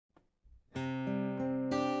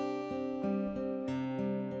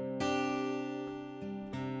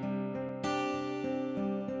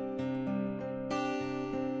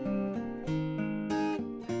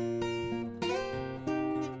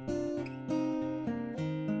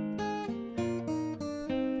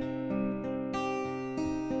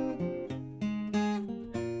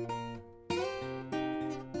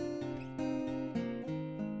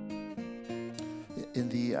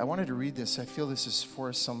I wanted to read this. I feel this is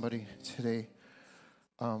for somebody today.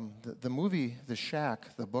 The movie, The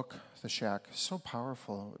Shack, the book, The Shack, so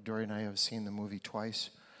powerful. Dory and I have seen the movie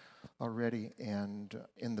twice already. And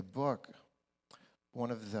in the book,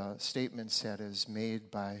 one of the statements that is made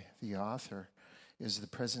by the author is the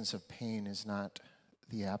presence of pain is not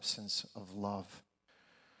the absence of love.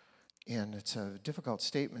 And it's a difficult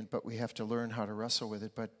statement, but we have to learn how to wrestle with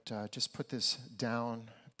it. But just put this down,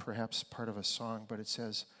 perhaps part of a song, but it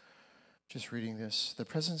says, just reading this, the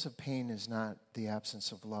presence of pain is not the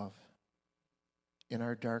absence of love. In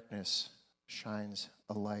our darkness shines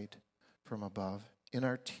a light from above. In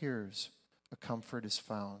our tears, a comfort is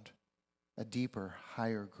found, a deeper,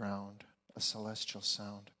 higher ground, a celestial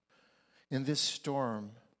sound. In this storm,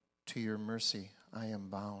 to your mercy, I am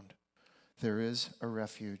bound. There is a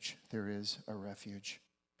refuge, there is a refuge.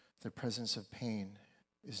 The presence of pain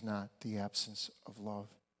is not the absence of love.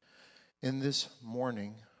 In this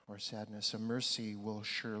mourning or sadness, a mercy will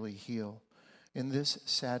surely heal. In this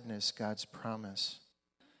sadness, God's promise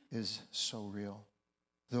is so real.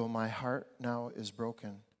 Though my heart now is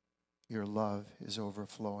broken, your love is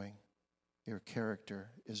overflowing. Your character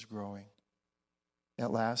is growing.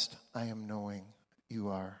 At last, I am knowing you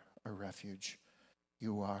are a refuge.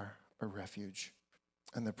 You are a refuge.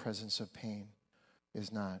 And the presence of pain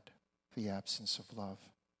is not the absence of love.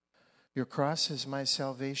 Your cross is my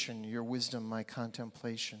salvation, your wisdom my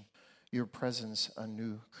contemplation, your presence a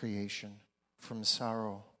new creation, from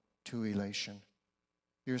sorrow to elation.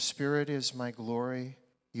 Your spirit is my glory,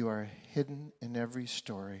 you are hidden in every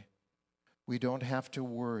story. We don't have to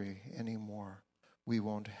worry anymore. We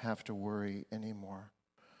won't have to worry anymore.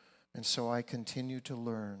 And so I continue to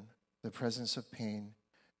learn the presence of pain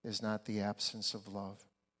is not the absence of love.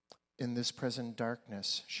 In this present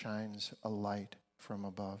darkness shines a light from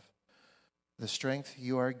above. The strength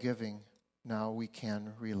you are giving, now we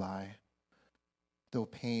can rely. Though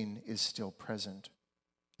pain is still present,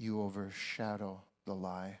 you overshadow the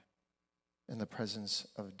lie. And the presence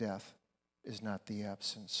of death is not the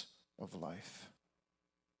absence of life.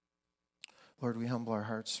 Lord, we humble our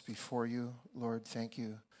hearts before you. Lord, thank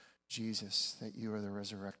you, Jesus, that you are the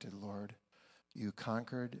resurrected Lord. You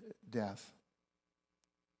conquered death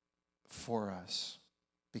for us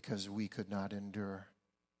because we could not endure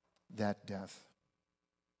that death.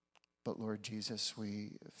 But Lord Jesus,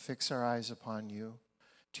 we fix our eyes upon you.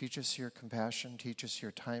 Teach us your compassion, teach us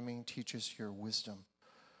your timing, teach us your wisdom.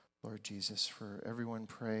 Lord Jesus, for everyone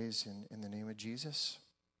prays in the name of Jesus.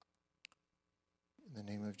 In the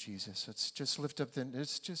name of Jesus. Let's just lift up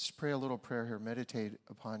let's just pray a little prayer here. Meditate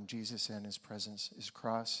upon Jesus and his presence, his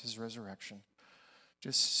cross, his resurrection.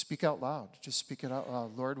 Just speak out loud. Just speak it out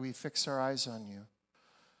loud. Lord, we fix our eyes on you.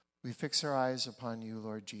 We fix our eyes upon you,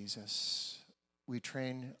 Lord Jesus. We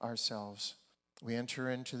train ourselves. We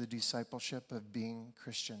enter into the discipleship of being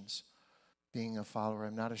Christians, being a follower.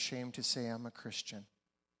 I'm not ashamed to say I'm a Christian,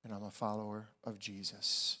 and I'm a follower of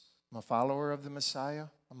Jesus. I'm a follower of the Messiah.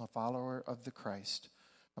 I'm a follower of the Christ.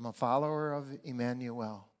 I'm a follower of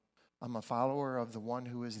Emmanuel. I'm a follower of the one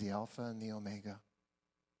who is the Alpha and the Omega,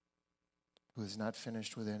 who is not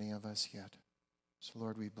finished with any of us yet. So,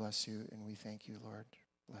 Lord, we bless you and we thank you, Lord.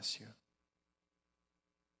 Bless you.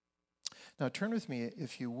 Now, turn with me,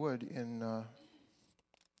 if you would, in the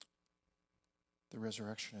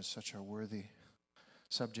resurrection is such a worthy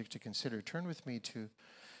subject to consider. Turn with me to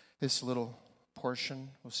this little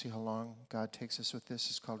portion. We'll see how long God takes us with this.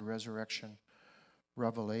 It's called Resurrection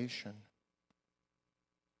Revelation.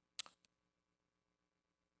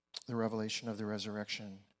 The revelation of the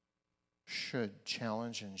resurrection should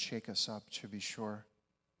challenge and shake us up, to be sure.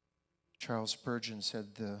 Charles Spurgeon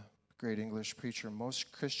said, the great English preacher,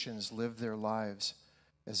 most Christians live their lives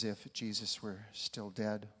as if Jesus were still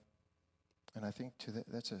dead. And I think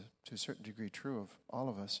that's to a certain degree true of all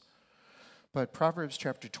of us. But Proverbs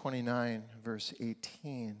chapter 29, verse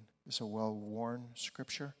 18 is a well-worn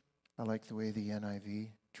scripture. I like the way the NIV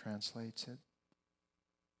translates it.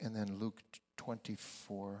 And then Luke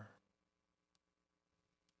 24.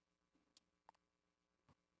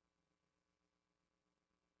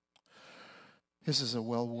 This is a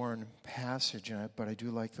well-worn passage, but I do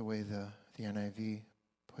like the way the NIV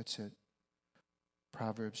puts it.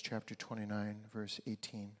 Proverbs chapter 29, verse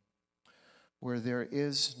 18. Where there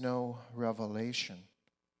is no revelation.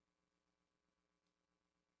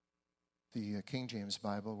 The King James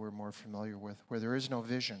Bible we're more familiar with. Where there is no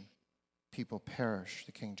vision, people perish,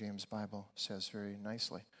 the King James Bible says very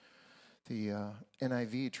nicely. The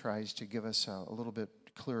NIV tries to give us a little bit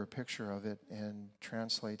clearer picture of it and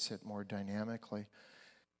translates it more dynamically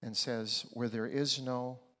and says, where there is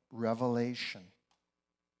no revelation.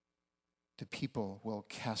 the people will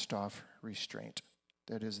cast off restraint.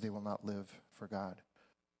 That is, they will not live for God.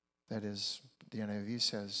 That is, the NIV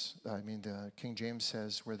says, the King James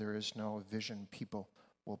says, where there is no vision, people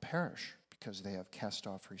will perish because they have cast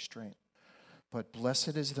off restraint. But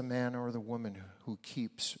blessed is the man or the woman who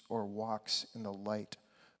keeps or walks in the light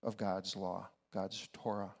of God's law, God's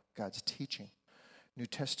Torah, God's teaching. New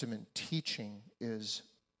Testament teaching is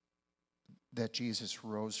that Jesus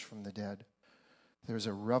rose from the dead. There's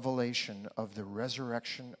a revelation of the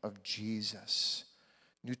resurrection of Jesus.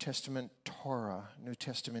 New Testament Torah, New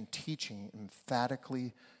Testament teaching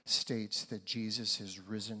emphatically states that Jesus is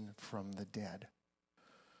risen from the dead.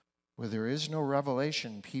 Where there is no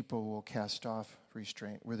revelation, people will cast off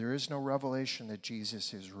restraint. Where there is no revelation that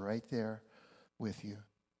Jesus is right there with you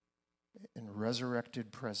in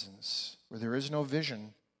resurrected presence. Where there is no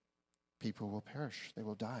vision, people will perish. They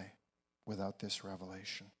will die without this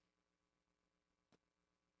revelation.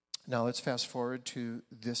 Now let's fast forward to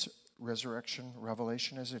this resurrection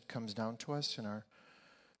revelation as it comes down to us in our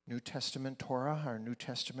New Testament Torah, our New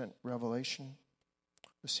Testament revelation.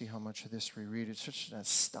 We'll see how much of this we read. It's such an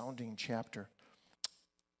astounding chapter.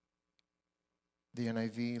 The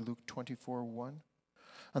NIV, Luke 24:1.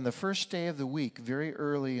 On the first day of the week, very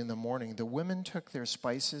early in the morning, the women took their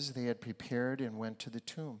spices they had prepared and went to the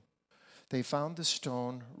tomb. They found the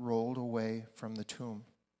stone rolled away from the tomb.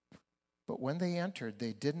 But when they entered,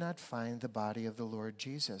 they did not find the body of the Lord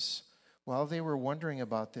Jesus. While they were wondering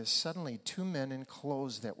about this, suddenly 2 men in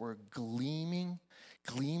clothes that were gleamed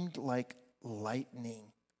like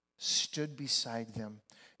lightning, stood beside them.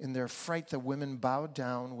 In their fright, the women bowed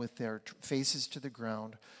down with their faces to the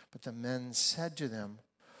ground. But the men said to them,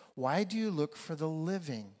 "Why do you look for the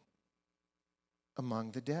living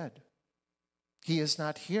among the dead? He is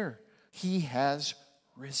not here. He has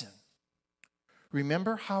risen.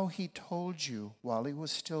 Remember how he told you while he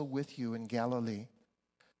was still with you in Galilee,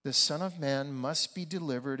 the Son of Man must be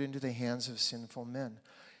delivered into the hands of sinful men.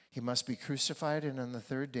 He must be crucified, and on the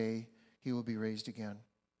third day he will be raised again."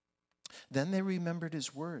 Then they remembered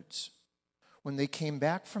his words. When they came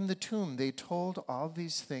back from the tomb, they told all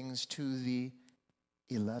these things to the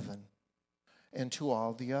 11 and to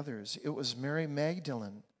all the others. It was Mary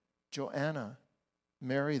Magdalene, Joanna,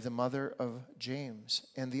 Mary the mother of James,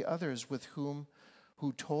 and the others with who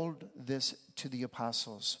told this to the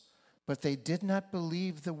apostles. But they did not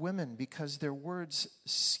believe the women because their words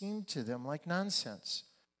seemed to them like nonsense.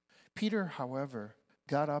 Peter, however,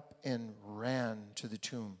 got up and ran to the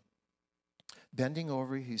tomb. Bending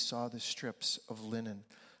over, he saw the strips of linen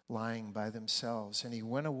lying by themselves, and he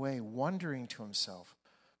went away wondering to himself,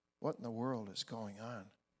 what in the world is going on?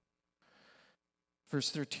 Verse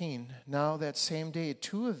 13, now that same day,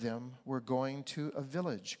 2 of them were going to a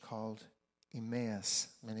village called Emmaus.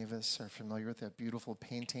 Many of us are familiar with that beautiful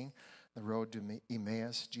painting, the road to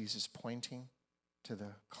Emmaus, Jesus pointing to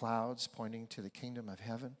the clouds, pointing to the kingdom of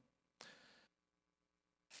heaven.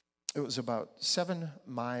 It was about 7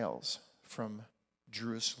 miles from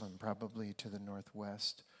Jerusalem, probably to the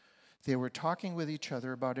northwest. They were talking with each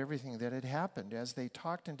other about everything that had happened. As they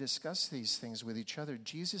talked and discussed these things with each other,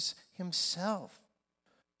 Jesus himself,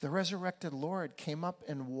 the resurrected Lord, came up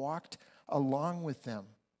and walked along with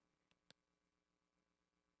them.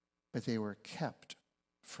 But they were kept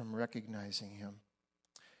from recognizing him.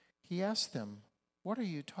 He asked them, what are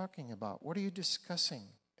you talking about? What are you discussing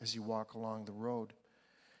as you walk along the road?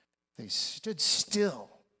 They stood still,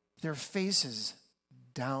 their faces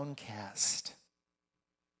downcast.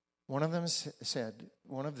 One of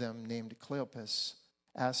them named Cleopas,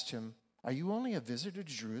 asked him, are you only a visitor to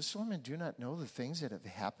Jerusalem and do not know the things that have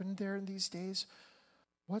happened there in these days?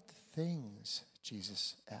 What things?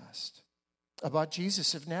 Jesus asked. About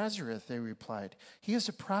Jesus of Nazareth, they replied. He is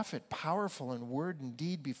a prophet, powerful in word and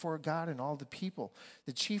deed before God and all the people.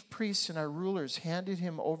 The chief priests and our rulers handed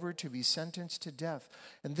him over to be sentenced to death,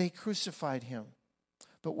 and they crucified him.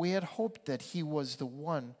 But we had hoped that he was the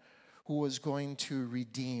one who was going to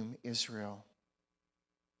redeem Israel.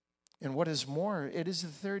 And what is more, it is the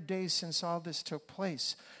 3rd day since all this took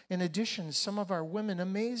place. In addition, some of our women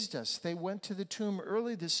amazed us. They went to the tomb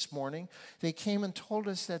early this morning. They came and told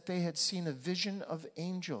us that they had seen a vision of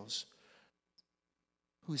angels.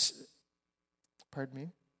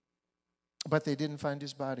 But they didn't find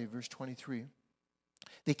his body, verse 23.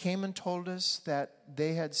 They came and told us that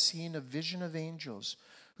they had seen a vision of angels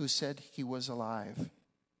who said he was alive.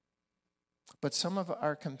 But some of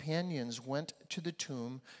our companions went to the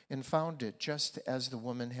tomb and found it just as the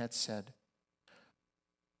woman had said.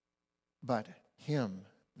 But him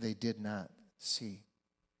they did not see.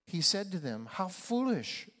 He said to them, how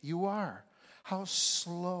foolish you are, how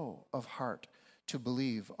slow of heart to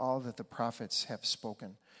believe all that the prophets have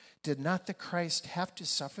spoken. Did not the Christ have to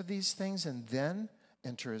suffer these things and then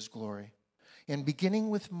enter his glory? And beginning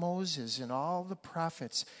with Moses and all the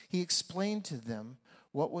prophets, he explained to them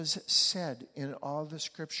what was said in all the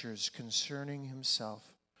scriptures concerning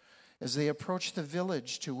himself. As they approached the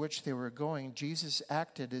village to which they were going, Jesus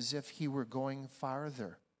acted as if he were going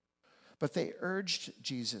farther. But they urged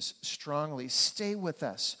Jesus strongly, "Stay with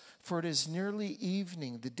us, for it is nearly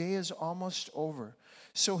evening. The day is almost over."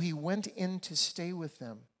 So he went in to stay with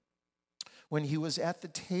them. When he was at the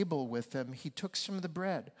table with them, he took some of the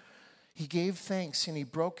bread. He gave thanks and he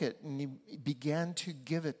broke it and he began to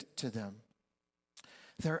give it to them.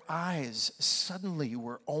 Their eyes suddenly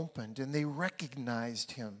were opened and they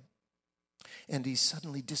recognized him. And he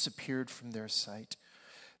suddenly disappeared from their sight.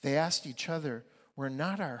 They asked each other, "Were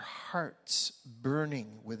not our hearts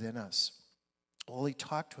burning within us?" Well, he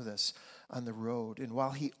talked with us on the road, and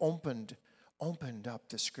while he opened up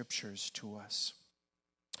the scriptures to us.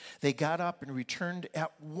 They got up and returned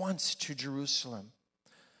at once to Jerusalem.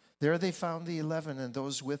 There they found the 11 and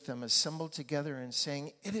those with them assembled together and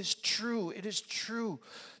saying, it is true.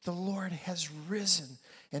 The Lord has risen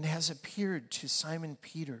and has appeared to Simon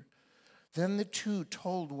Peter." Then the two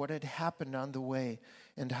told what had happened on the way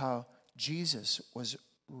and how Jesus was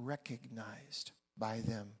recognized by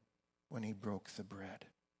them when he broke the bread.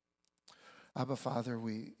 Abba, Father,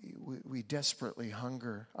 we desperately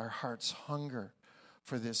hunger, our hearts hunger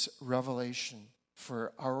for this revelation,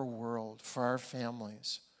 for our world, for our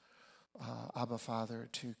families. Abba, Father,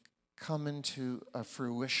 to come into a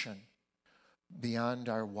fruition beyond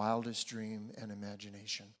our wildest dream and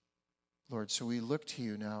imagination. Lord, so we look to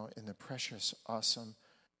you now in the precious, awesome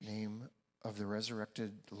name of the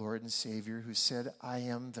resurrected Lord and Savior who said, "I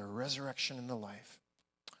am the resurrection and the life."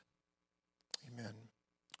 Amen.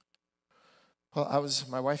 Well,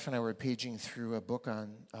 my wife and I were paging through a book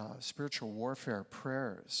on spiritual warfare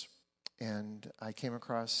prayers, and we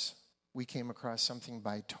came across something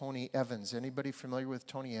by Tony Evans. Anybody familiar with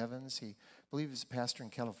Tony Evans? I believe he's a pastor in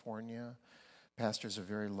California. Pastors a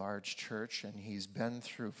very large church, and he's been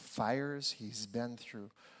through fires, he's been through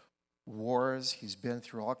wars, he's been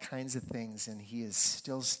through all kinds of things, and he is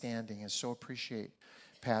still standing. I so appreciate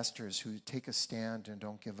pastors who take a stand and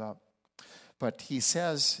don't give up. But he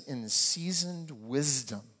says in seasoned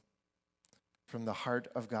wisdom from the heart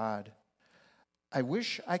of God, "I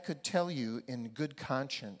wish I could tell you in good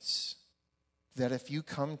conscience that if you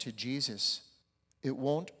come to Jesus, it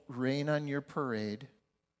won't rain on your parade,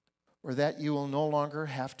 or that you will no longer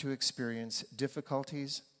have to experience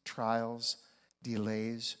difficulties, trials,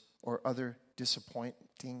 delays, or other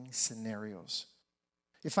disappointing scenarios.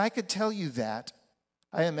 If I could tell you that,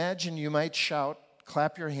 I imagine you might shout,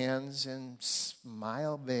 clap your hands, and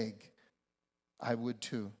smile big. I would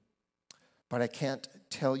too. But I can't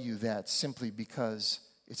tell you that simply because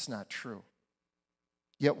it's not true.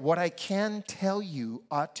 Yet what I can tell you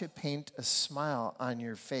ought to paint a smile on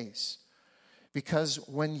your face. Because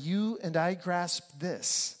when you and I grasp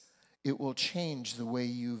this, it will change the way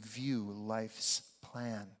you view life's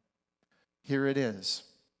plan." Here it is.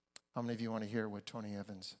 How many of you want to hear what Tony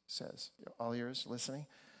Evans says? All ears listening?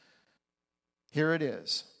 Here it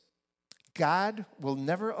is. God will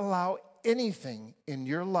never allow anything in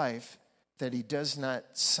your life that he does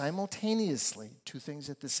not simultaneously, two things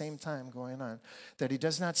at the same time going on, that he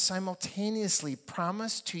does not simultaneously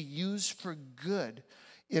promise to use for good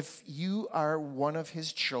if you are one of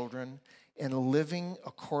his children and living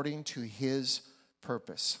according to his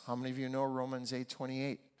purpose. How many of you know Romans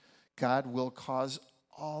 8:28? God will cause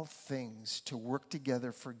all things to work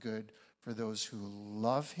together for good for those who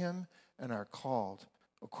love him and are called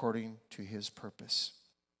according to his purpose.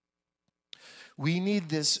 We need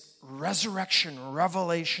this resurrection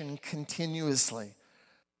revelation continuously.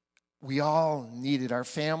 We all need it. Our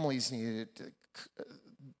families need it.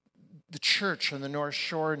 The church on the North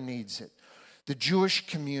Shore needs it. The Jewish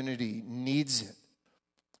community needs it.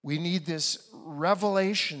 We need this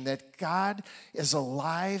revelation that God is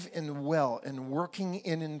alive and well and working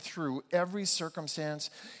in and through every circumstance.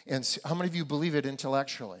 And how many of you believe it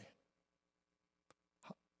intellectually?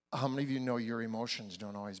 How many of you know your emotions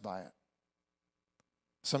don't always buy it?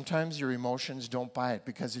 Sometimes your emotions don't buy it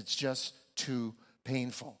because it's just too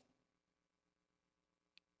painful.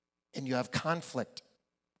 And you have conflict.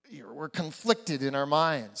 We're conflicted in our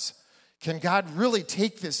minds. Can God really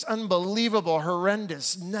take this unbelievable,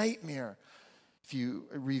 horrendous nightmare? If you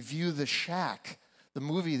review The Shack, the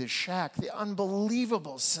movie The Shack, the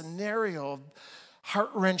unbelievable scenario of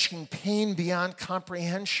heart-wrenching pain beyond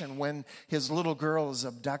comprehension when his little girl is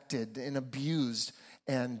abducted and abused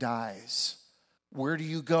and dies. Where do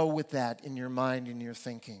you go with that in your mind and your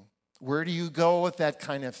thinking? Where do you go with that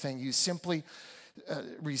kind of thing? You simply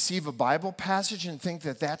receive a Bible passage and think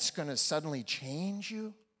that that's going to suddenly change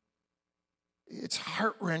you? It's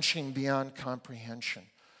heart-wrenching beyond comprehension.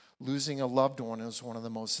 Losing a loved one is one of the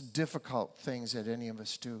most difficult things that any of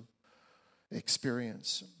us do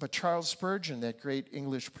experience. But Charles Spurgeon, that great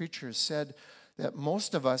English preacher, said that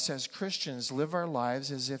most of us as Christians live our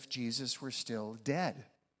lives as if Jesus were still dead.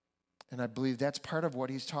 And I believe that's part of what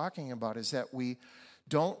he's talking about, is that we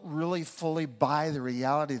don't really fully buy the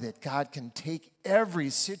reality that God can take every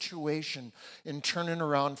situation and turn it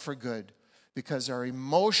around for good, because our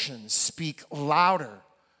emotions speak louder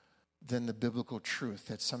than the biblical truth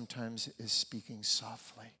that sometimes is speaking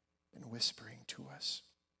softly and whispering to us.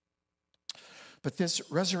 But this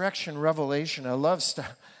resurrection revelation, I love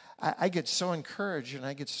stuff. I get so encouraged and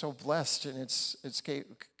I get so blessed, and it's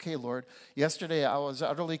okay, Lord. Yesterday I was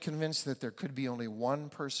utterly convinced that there could be only one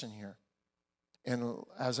person here. And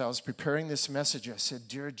as I was preparing this message, I said,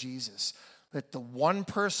 Dear Jesus, let the one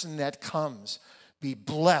person that comes be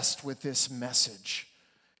blessed with this message.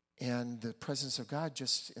 And the presence of God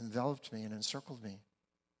just enveloped me and encircled me.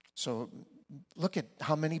 So look at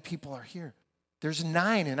how many people are here. There's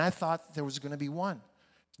 9, and I thought there was going to be 1.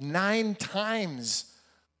 9 times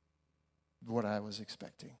what I was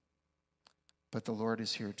expecting. But the Lord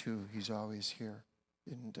is here too. He's always here.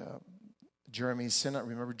 And Jeremy Sinnott,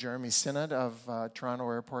 remember Jeremy Sinnott of Toronto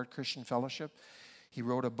Airport Christian Fellowship? He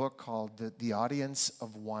wrote a book called The Audience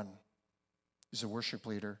of One. He's a worship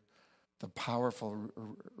leader. The powerful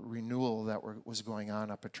renewal that was going on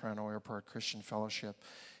up at Toronto Airport Christian Fellowship.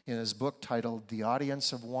 In his book titled The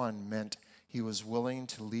Audience of One meant he was willing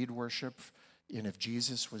to lead worship, and if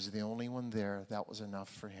Jesus was the only one there, that was enough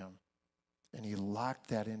for him. And he locked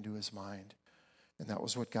that into his mind. And that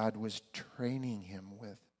was what God was training him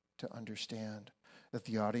with, to understand that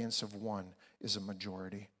the audience of one is a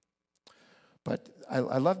majority. But I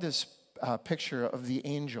love this picture of the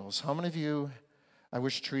angels. How many of you, I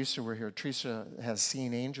wish Teresa were here. Teresa has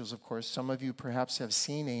seen angels, of course. Some of you perhaps have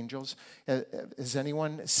seen angels. Has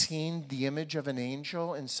anyone seen the image of an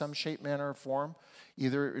angel in some shape, manner, or form,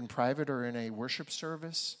 either in private or in a worship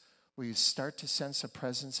service, where you start to sense a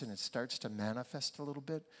presence and it starts to manifest a little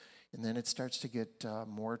bit, and then it starts to get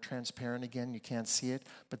more transparent again. You can't see it,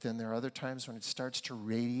 but then there are other times when it starts to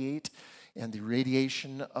radiate, and the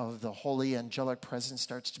radiation of the holy angelic presence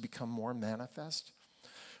starts to become more manifest.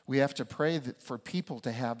 We have to pray for people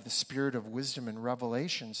to have the spirit of wisdom and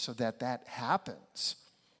revelation so that that happens.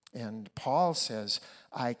 And Paul says,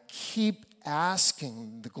 I keep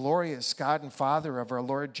asking the glorious God and Father of our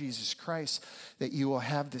Lord Jesus Christ that you will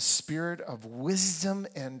have the spirit of wisdom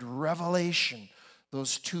and revelation,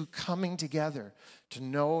 those two coming together, to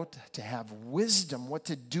know, to have wisdom, what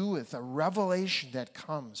to do with a revelation that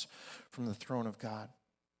comes from the throne of God.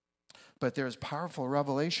 But there's powerful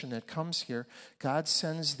revelation that comes here. God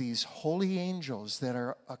sends these holy angels that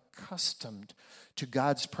are accustomed to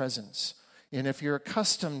God's presence. And if you're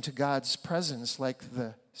accustomed to God's presence, like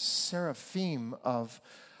the seraphim of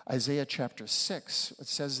Isaiah chapter 6, it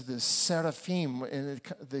says the seraphim, and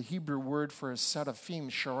the Hebrew word for a seraphim,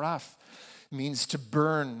 sharaf, means to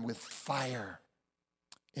burn with fire.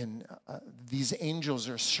 And these angels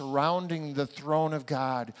are surrounding the throne of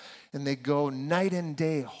God, and they go night and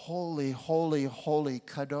day, holy, holy, holy,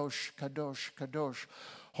 kadosh, kadosh, kadosh.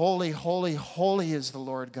 Holy, holy, holy is the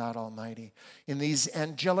Lord God Almighty. And these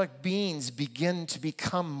angelic beings begin to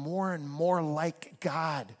become more and more like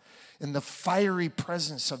God in the fiery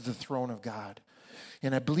presence of the throne of God.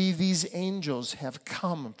 And I believe these angels have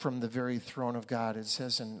come from the very throne of God. It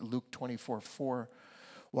says in Luke 24:4,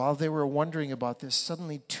 while they were wondering about this,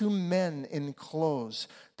 suddenly 2 men in clothes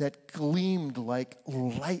that gleamed like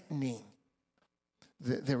lightning.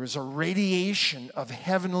 There was a radiation of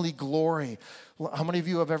heavenly glory. How many of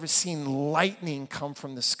you have ever seen lightning come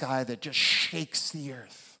from the sky that just shakes the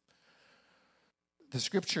earth? The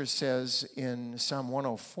scripture says in Psalm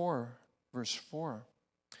 104, verse 4,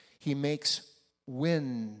 he makes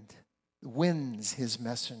winds his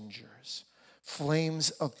messengers, flames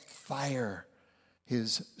of fire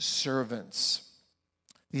his servants.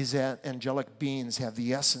 These angelic beings have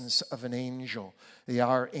the essence of an angel. They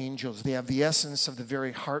are angels. They have the essence of the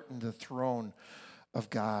very heart and the throne of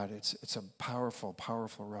God. It's a powerful,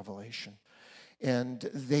 powerful revelation. And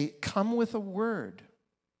they come with a word.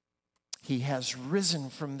 He has risen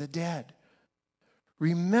from the dead.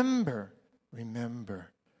 Remember,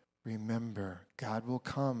 remember, remember. God will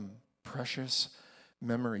come. Precious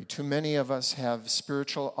memory. Too many of us have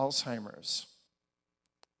spiritual Alzheimer's.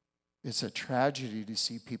 It's a tragedy to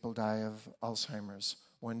see people die of Alzheimer's.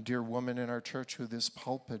 One dear woman in our church who this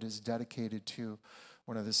pulpit is dedicated to,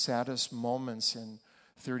 one of the saddest moments in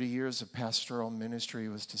 30 years of pastoral ministry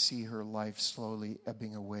was to see her life slowly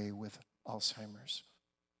ebbing away with Alzheimer's.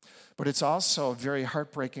 But it's also very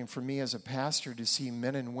heartbreaking for me as a pastor to see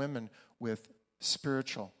men and women with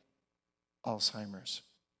spiritual Alzheimer's.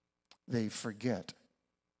 They forget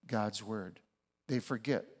God's word. They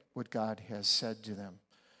forget what God has said to them.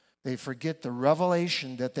 They forget the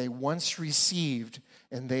revelation that they once received,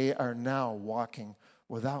 and they are now walking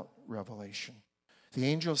without revelation. The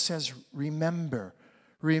angel says, remember,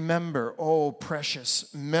 oh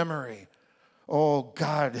precious memory. Oh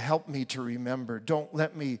God, help me to remember. Don't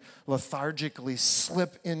let me lethargically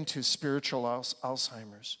slip into spiritual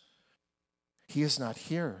Alzheimer's. He is not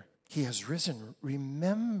here. He has risen.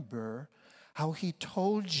 Remember how he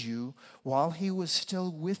told you while he was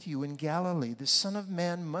still with you in Galilee, the Son of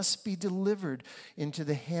Man must be delivered into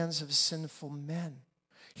the hands of sinful men.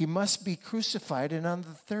 He must be crucified and on the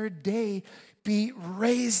third day be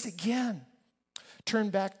raised again. Turn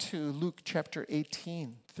back to Luke chapter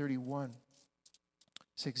 18, 31.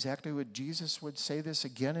 It's exactly what Jesus would say this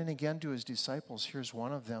again and again to his disciples. Here's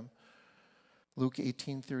one of them. Luke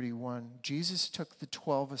 18:31. Jesus took the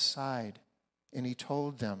 12 aside and he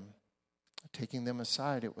told them, taking them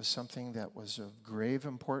aside, it was something that was of grave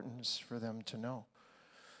importance for them to know.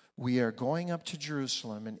 We are going up to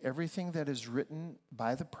Jerusalem, and everything that is written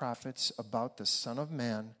by the prophets about the Son of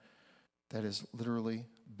Man, that is literally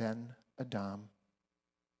Ben Adam.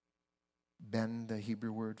 Ben, the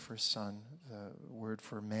Hebrew word for son, the word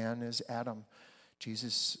for man is Adam.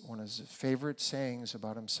 Jesus, one of his favorite sayings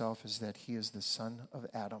about himself is that he is the son of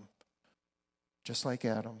Adam. Just like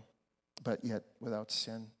Adam, but yet without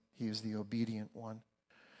sin. He is the obedient one.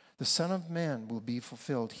 The Son of Man will be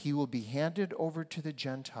fulfilled. He will be handed over to the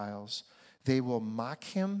Gentiles. They will mock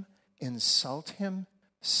him, insult him,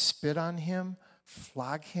 spit on him,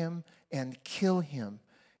 flog him, and kill him.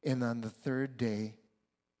 And on the third day,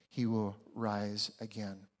 he will rise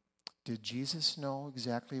again. Did Jesus know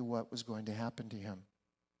exactly what was going to happen to him?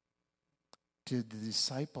 Did the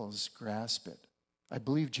disciples grasp it? I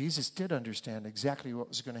believe Jesus did understand exactly what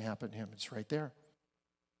was going to happen to him. It's right there.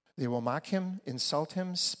 They will mock him, insult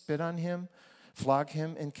him, spit on him, flog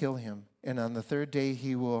him, and kill him. And on the third day,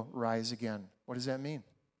 he will rise again. What does that mean?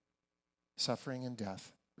 Suffering and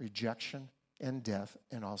death, rejection and death,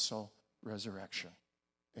 and also resurrection.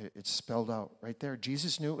 It's spelled out right there.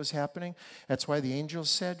 Jesus knew it was happening. That's why the angel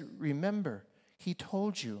said, remember, he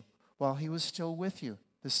told you while he was still with you,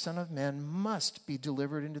 the Son of Man must be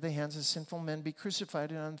delivered into the hands of sinful men, be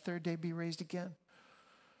crucified, and on the third day be raised again.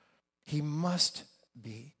 He must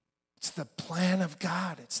be. It's the plan of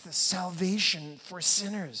God. It's the salvation for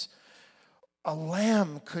sinners. A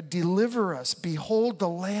lamb could deliver us. Behold the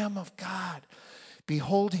Lamb of God.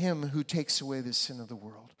 Behold him who takes away the sin of the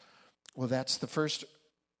world. Well, that's the first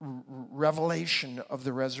revelation of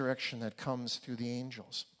the resurrection that comes through the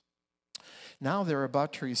angels. Now they're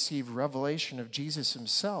about to receive revelation of Jesus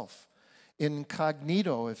himself,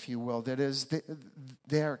 incognito, if you will. That is,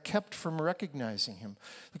 they are kept from recognizing him.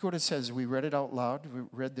 Look what it says. We read it out loud. We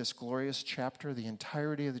read this glorious chapter, the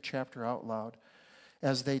entirety of the chapter out loud.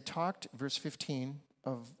 As they talked, verse 15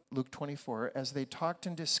 of Luke 24, as they talked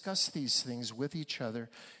and discussed these things with each other,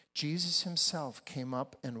 Jesus himself came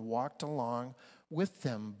up and walked along with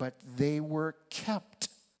them, but they were kept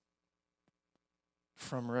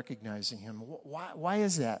from recognizing him. Why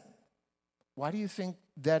is that? Why do you think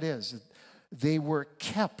that is? They were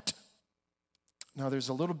kept. Now, there's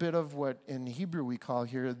a little bit of what in Hebrew we call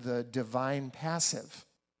here the divine passive.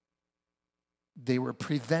 They were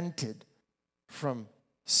prevented from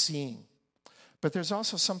seeing. But there's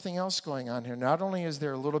also something else going on here. Not only is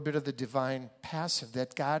there a little bit of the divine passive,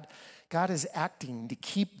 that God is acting to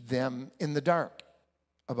keep them in the dark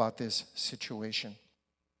about this situation.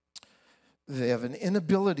 They have an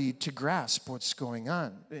inability to grasp what's going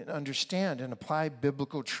on, understand and apply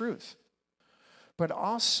biblical truth. But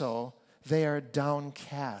also, they are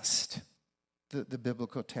downcast, the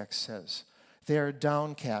biblical text says. They are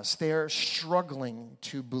downcast. They are struggling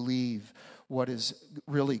to believe what is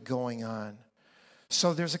really going on.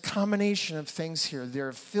 So there's a combination of things here.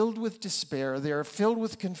 They're filled with despair. They're filled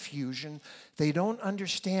with confusion. They don't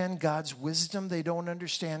understand God's wisdom. They don't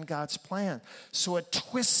understand God's plan. So it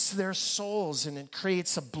twists their souls and it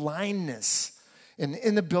creates a blindness, an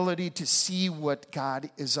inability to see what God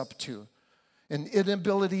is up to, an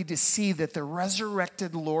inability to see that the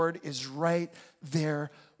resurrected Lord is right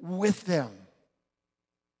there with them.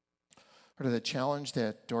 Part of the challenge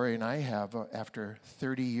that Dory and I have after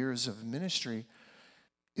 30 years of ministry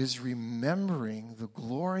is remembering the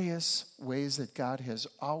glorious ways that God has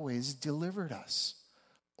always delivered us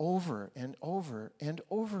over and over and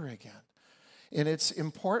over again. And it's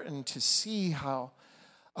important to see how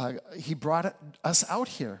he brought us out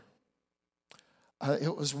here.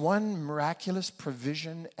 It was one miraculous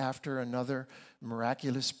provision after another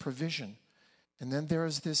miraculous provision. And then there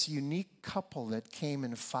was this unique couple that came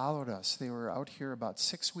and followed us. They were out here about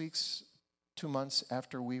 6 weeks, 2 months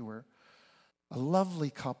after we were. A lovely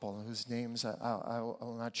couple whose names I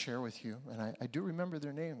will not share with you. And I do remember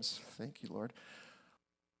their names. Thank you, Lord.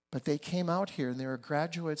 But they came out here, and they were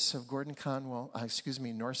graduates of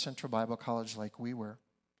North Central Bible College like we were.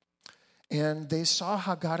 And they saw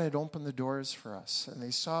how God had opened the doors for us. And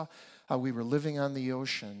they saw how we were living on the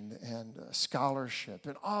ocean and scholarship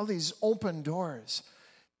and all these open doors.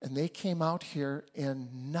 And they came out here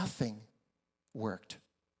and nothing worked.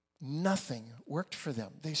 Nothing worked for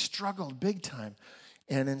them. They struggled big time.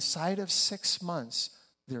 And inside of 6 months,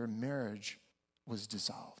 their marriage was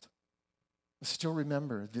dissolved. I still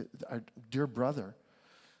remember our dear brother,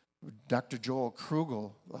 Dr. Joel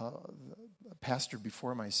Krugel, pastor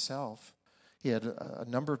before myself. He had a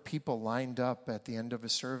number of people lined up at the end of a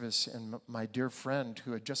service, and my dear friend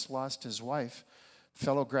who had just lost his wife,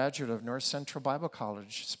 fellow graduate of North Central Bible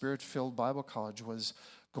College, Spirit-filled Bible College, was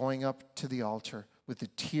going up to the altar with the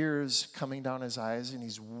tears coming down his eyes, and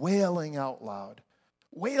he's wailing out loud,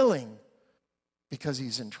 wailing because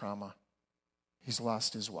he's in trauma. He's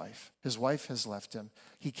lost his wife. His wife has left him.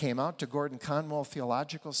 He came out to Gordon Conwell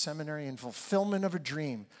Theological Seminary in fulfillment of a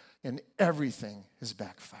dream, and everything has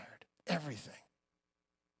backfired. Everything.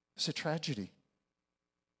 It's a tragedy.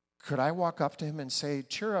 Could I walk up to him and say,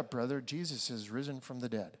 cheer up, brother, Jesus is risen from the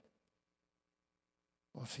dead?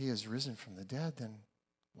 Well, if he is risen from the dead, then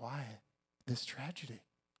why this tragedy?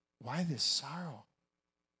 Why this sorrow?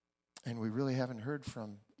 And we really haven't heard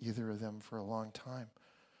from either of them for a long time.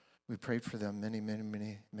 We prayed for them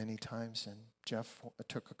many times, and Jeff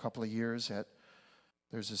took a couple of years at,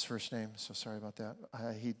 there's his first name, so sorry about that.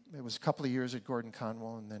 It was a couple of years at Gordon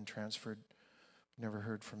Conwell and then transferred. Never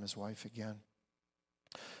heard from his wife again.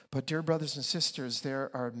 But dear brothers and sisters,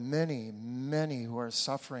 there are many who are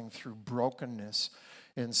suffering through brokenness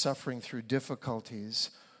and suffering through difficulties,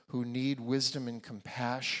 who need wisdom and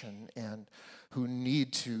compassion, and who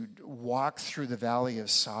need to walk through the valley of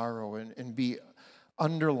sorrow and be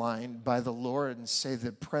underlined by the Lord and say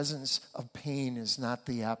the presence of pain is not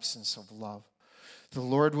the absence of love. The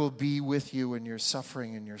Lord will be with you in your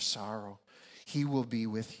suffering and your sorrow. He will be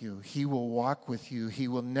with you. He will walk with you. He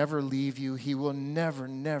will never leave you. He will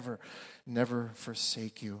never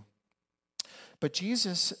forsake you. But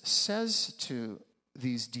Jesus says to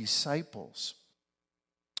these disciples,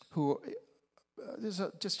 who there's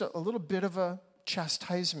just a little bit of a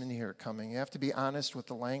chastisement here coming. You have to be honest with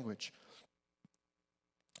the language.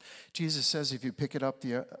 Jesus says, if you pick it up,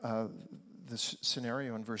 the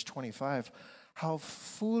scenario in verse 25, how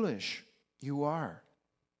foolish you are,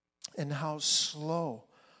 and how slow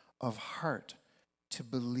of heart to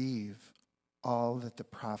believe all that the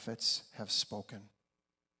prophets have spoken.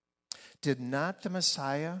 Did not the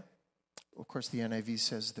Messiah, of course the NIV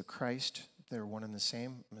says the Christ, they're one and the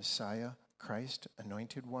same, Messiah, Christ,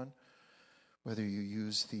 anointed one. Whether you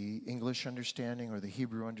use the English understanding or the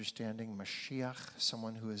Hebrew understanding, Mashiach,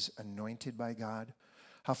 someone who is anointed by God.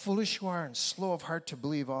 How foolish you are and slow of heart to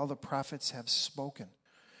believe all the prophets have spoken.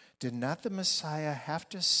 Did not the Messiah have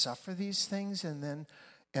to suffer these things and then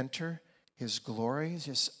enter his glory?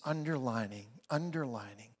 Just underlining,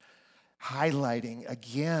 highlighting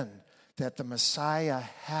again that the Messiah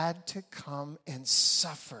had to come and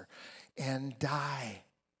suffer and die.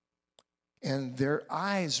 And their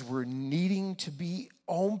eyes were needing to be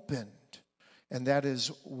opened. And that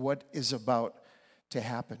is what is about to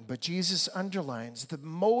happen. But Jesus underlines that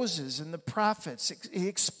Moses and the prophets, he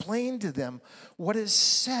explained to them what is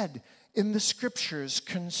said in the scriptures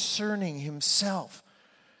concerning himself.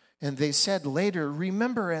 And they said later,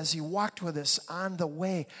 remember as he walked with us on the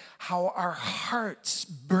way, how our hearts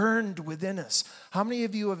burned within us. How many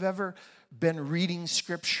of you have ever been reading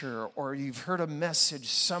scripture or you've heard a message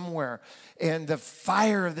somewhere and the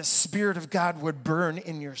fire of the Spirit of God would burn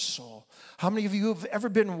in your soul? How many of you have ever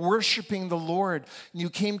been worshiping the Lord and you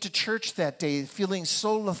came to church that day feeling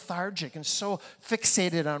so lethargic and so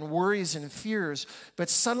fixated on worries and fears, but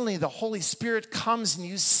suddenly the Holy Spirit comes and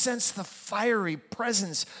you sense the fiery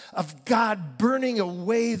presence of God burning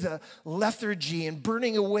away the lethargy and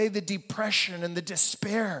burning away the depression and the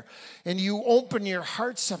despair, and you open your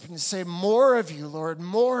hearts up and say, more of you, Lord,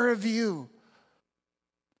 more of you.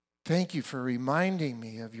 Thank you for reminding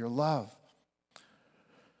me of your love.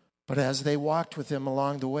 But as they walked with him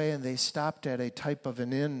along the way and they stopped at a type of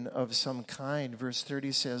an inn of some kind, verse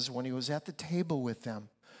 30 says, when he was at the table with them,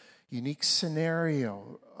 unique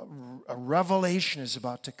scenario, a revelation is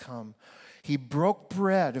about to come. He broke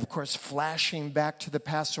bread, of course, flashing back to the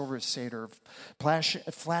Passover Seder,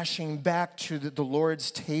 flashing back to the Lord's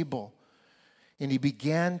table. And he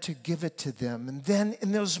began to give it to them. And then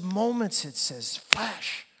in those moments, it says,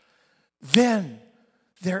 flash. Then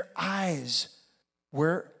their eyes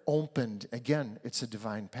were opened. Again, it's a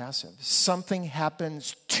divine passive. Something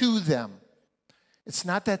happens to them. It's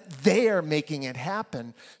not that they are making it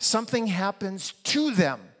happen. Something happens to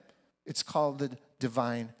them. It's called the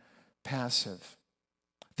divine passive.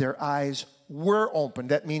 Their eyes were opened.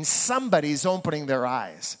 That means somebody's opening their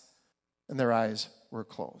eyes. And their eyes were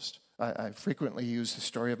closed. I frequently use the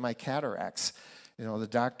story of my cataracts. You know, the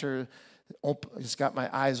doctor has got my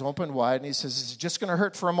eyes open wide, and he says, it's just going to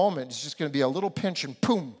hurt for a moment. It's just going to be a little pinch, and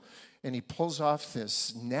boom. And he pulls off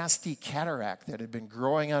this nasty cataract that had been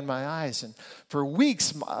growing on my eyes. And for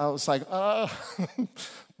weeks, I was like,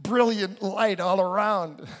 brilliant light all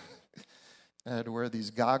around. I had to wear these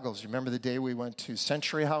goggles. Remember the day we went to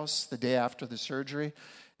Century House, the day after the surgery?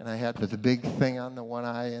 And I had the big thing on the one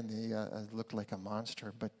eye, and I looked like a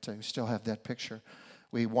monster, but I still have that picture.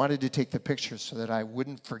 We wanted to take the picture so that I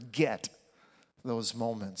wouldn't forget those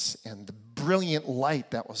moments and the brilliant light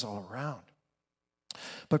that was all around.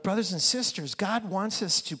 But brothers and sisters, God wants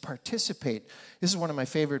us to participate. This is one of my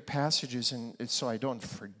favorite passages, and so I don't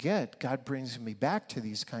forget. God brings me back to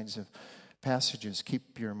these kinds of passages.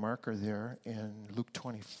 Keep your marker there in Luke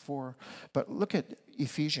 24. But look at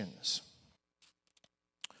Ephesians.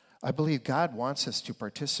 I believe God wants us to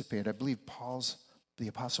participate. I believe the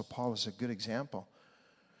Apostle Paul is a good example.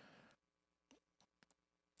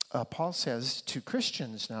 Paul says to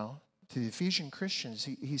Christians now, to the Ephesian Christians,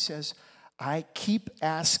 he says, I keep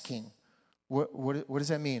asking. What does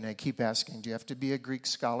that mean? I keep asking. Do you have to be a Greek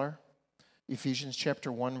scholar? Ephesians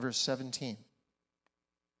chapter 1, verse 17.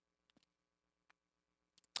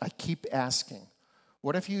 I keep asking.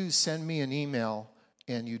 What if you send me an email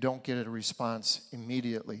and you don't get a response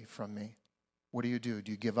immediately from me? What do? Do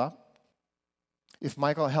you give up? If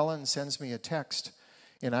Michael Helen sends me a text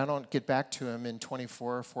and I don't get back to him in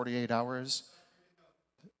 24 or 48 hours,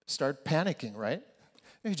 start panicking, right?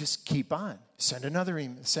 You just keep on. Send another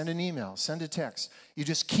email, send an email, send a text. You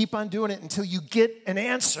just keep on doing it until you get an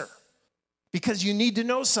answer because you need to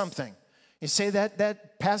know something. You say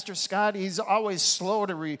that Pastor Scott, he's always slow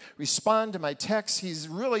to respond to my texts. He's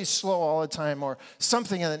really slow all the time or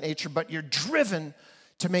something of that nature, but you're driven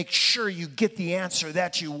to make sure you get the answer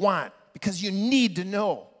that you want because you need to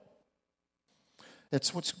know.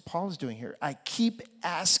 That's what Paul is doing here. I keep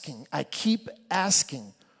asking. I keep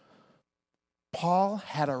asking. Paul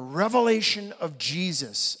had a revelation of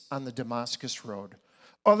Jesus on the Damascus Road.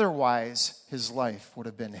 Otherwise, his life would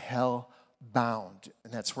have been hell-bound,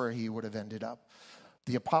 and that's where he would have ended up.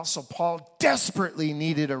 The Apostle Paul desperately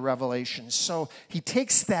needed a revelation, so he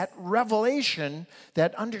takes that revelation,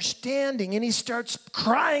 that understanding, and he starts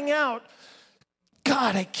crying out,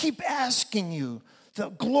 God, I keep asking you, the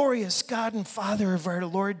glorious God and Father of our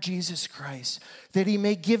Lord Jesus Christ, that he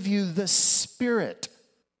may give you the Spirit,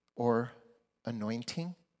 or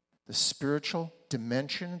anointing, the spiritual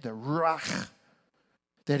dimension, the ruach,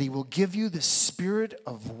 that he will give you the spirit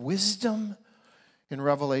of wisdom and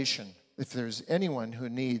revelation. If there's anyone who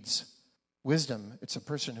needs wisdom, it's a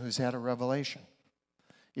person who's had a revelation.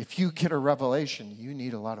 If you get a revelation, you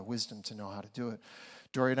need a lot of wisdom to know how to do it.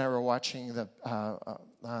 Dory and I were watching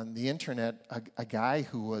on the internet a guy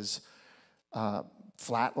who was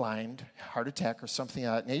flatlined, heart attack or something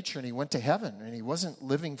of that nature, and he went to heaven, and he wasn't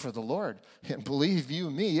living for the Lord. And believe you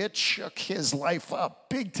me, it shook his life up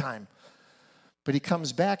big time. But he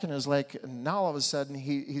comes back and is like, now all of a sudden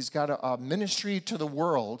he's got a ministry to the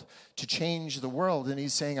world to change the world, and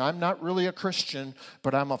he's saying, I'm not really a Christian,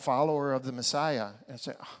 but I'm a follower of the Messiah. And I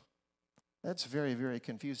say, that's very, very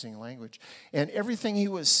confusing language. And everything he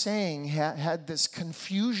was saying had this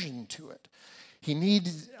confusion to it. He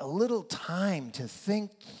needed a little time to think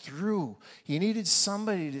through. He needed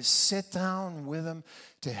somebody to sit down with him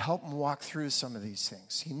to help him walk through some of these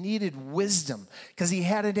things. He needed wisdom because he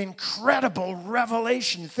had an incredible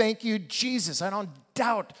revelation. Thank you, Jesus. I don't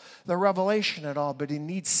doubt the revelation at all, but he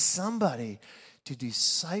needs somebody to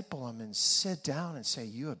disciple him and sit down and say,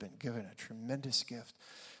 you have been given a tremendous gift.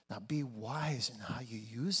 Now be wise in how you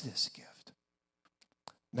use this gift.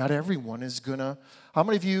 Not everyone is going to. How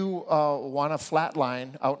many of you want to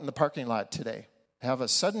flatline out in the parking lot today? Have a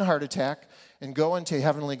sudden heart attack and go into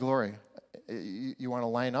heavenly glory? You want to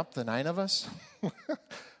line up the 9 of us?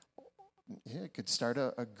 Yeah, It could start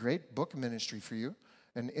a great book ministry for you,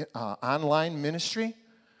 an online ministry.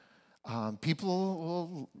 People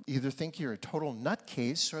will either think you're a total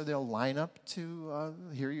nutcase or they'll line up to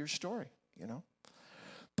hear your story,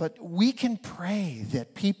 But we can pray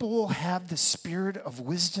that people will have the spirit of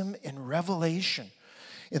wisdom and revelation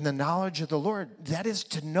in the knowledge of the Lord. That is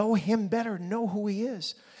to know him better, know who he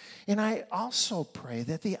is. And I also pray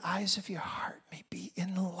that the eyes of your heart may be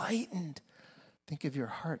enlightened. Think of your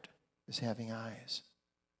heart as having eyes.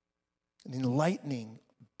 And enlightening,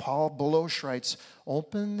 Paul Belosh writes,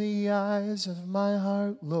 open the eyes of my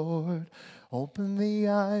heart, Lord. Open the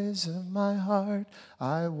eyes of my heart.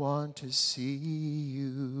 I want to see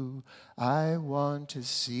you. I want to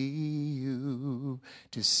see you.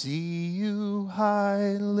 To see you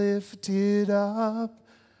high lifted up,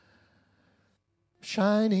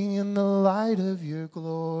 shining in the light of your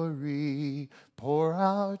glory. Pour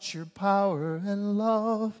out your power and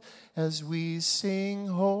love as we sing,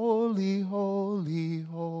 holy, holy,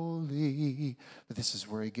 holy. But this is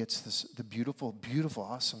where he gets the beautiful, beautiful,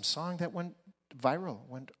 awesome song that went viral,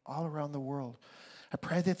 went all around the world. I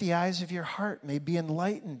pray that the eyes of your heart may be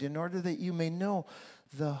enlightened in order that you may know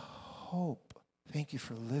the hope. Thank you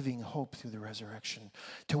for living hope through the resurrection,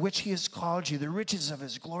 to which he has called you, the riches of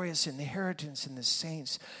his glorious inheritance in the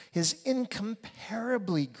saints, his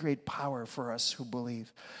incomparably great power for us who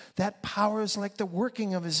believe. That power is like the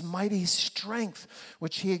working of his mighty strength,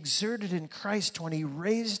 which he exerted in Christ when he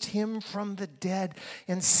raised him from the dead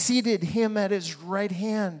and seated him at his right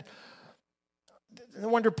hand. No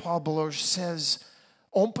wonder Paul Belosh says,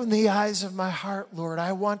 open the eyes of my heart, Lord.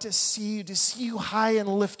 I want to see you high and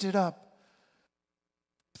lifted up.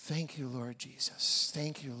 Thank you, Lord Jesus.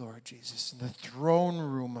 Thank you, Lord Jesus. In the throne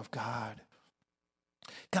room of God,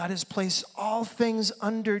 God has placed all things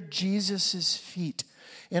under Jesus' feet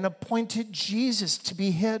and appointed Jesus to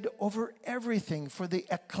be head over everything for the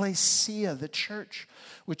ecclesia, the church,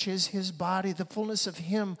 which is his body, the fullness of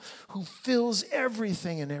him who fills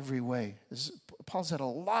everything in every way. Paul's at a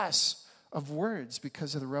loss of words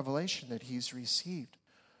because of the revelation that he's received.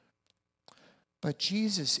 But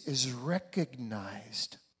Jesus is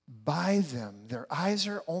recognized by them. Their eyes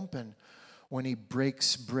are open when he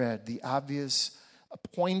breaks bread. The obvious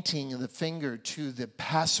pointing of the finger to the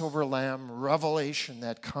Passover lamb revelation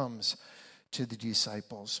that comes to the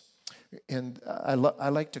disciples. And I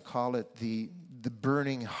like to call it the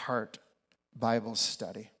burning heart Bible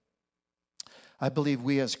study. I believe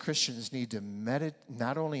we as Christians need to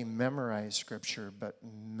not only memorize Scripture, but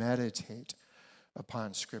meditate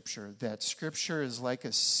upon Scripture. That Scripture is like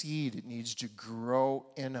a seed. It needs to grow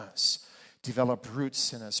in us, develop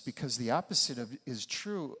roots in us, because the opposite is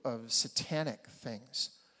true of satanic things.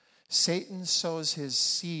 Satan sows his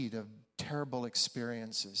seed of terrible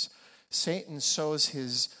experiences. Satan sows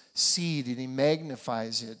his seed and he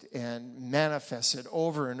magnifies it and manifests it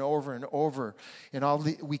over and over and over. And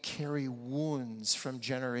we carry wounds from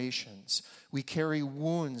generations. We carry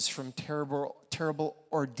wounds from terrible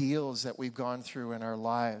ordeals that we've gone through in our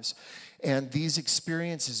lives. And these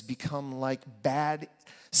experiences become like bad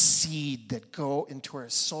seed that go into our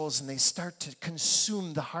souls, and they start to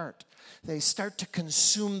consume the heart. They start to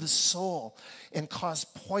consume the soul and cause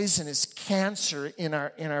poisonous cancer in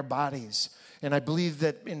our bodies. And I believe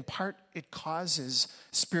that in part it causes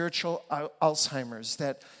spiritual Alzheimer's,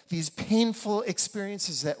 that these painful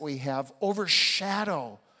experiences that we have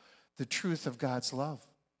overshadow the truth of God's love.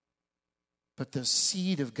 But the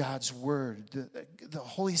seed of God's word, the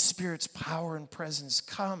Holy Spirit's power and presence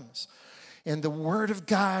comes, and the word of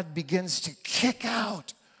God begins to kick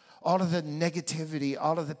out all of the negativity,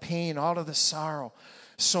 all of the pain, all of the sorrow.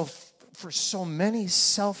 So for so many,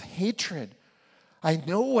 self-hatred. I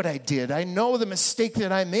know what I did. I know the mistake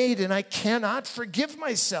that I made, and I cannot forgive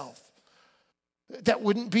myself. That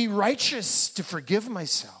wouldn't be righteous to forgive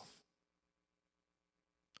myself.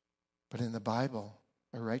 But in the Bible,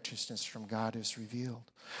 a righteousness from God is revealed.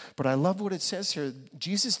 But I love what it says here.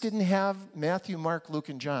 Jesus didn't have Matthew, Mark, Luke,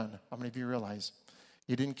 and John. How many of you realize?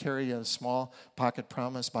 He didn't carry a small pocket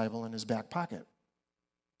promise Bible in his back pocket.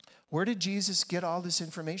 Where did Jesus get all this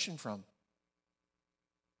information from?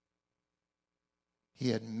 He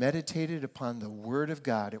had meditated upon the Word of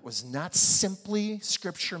God. It was not simply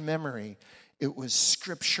Scripture memory. It was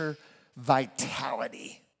Scripture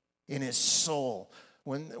vitality in his soul.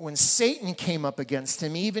 When Satan came up against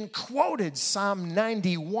him, he even quoted Psalm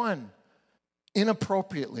 91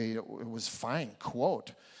 inappropriately. It was fine,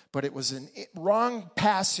 quote, but it was a wrong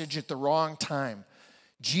passage at the wrong time.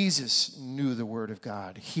 Jesus knew the Word of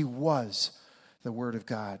God. He was the Word of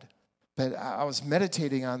God. But I was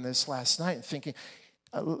meditating on this last night and thinking,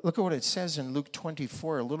 look at what it says in Luke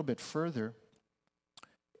 24 a little bit further.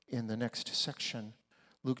 in the next section,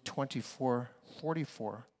 Luke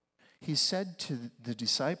 24:44. He said to the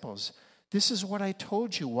disciples, "This is what I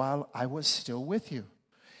told you while I was still with you.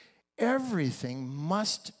 Everything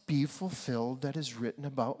must be fulfilled that is written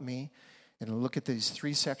about me." And look at these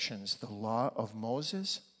three sections: the law of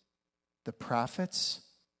Moses, the prophets,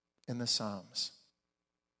 and the Psalms.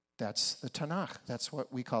 That's the Tanakh. That's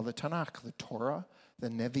what we call the Tanakh, the Torah, the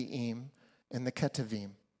Nevi'im, and the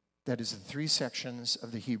Ketuvim. That is the three sections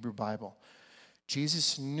of the Hebrew Bible.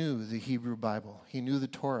 Jesus knew the Hebrew Bible. He knew the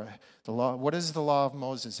Torah, the law. What is the law of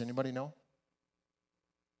Moses? Anybody know?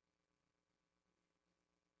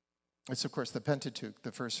 It's, of course, the Pentateuch,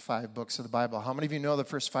 the first 5 books of the Bible. How many of you know the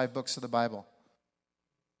first 5 books of the Bible?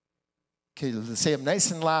 Okay, let's say them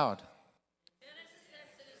nice and loud. Genesis,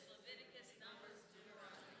 Exodus, Leviticus, Numbers,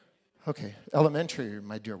 Deuteronomy. Okay, elementary,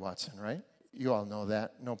 my dear Watson, right? You all know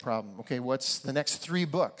that, no problem. Okay, what's the next 3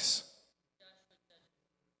 books?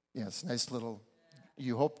 Yes, nice little,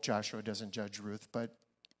 you hope Joshua doesn't judge Ruth, but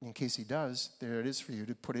in case he does, there it is for you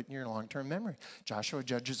to put it in your long-term memory. Joshua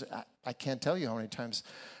judges, I can't tell you how many times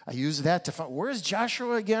I use that to find, where's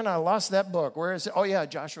Joshua again? I lost that book. Where is it? Oh, yeah,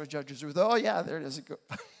 Joshua judges Ruth. Oh, yeah, there it is.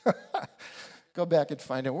 Go back and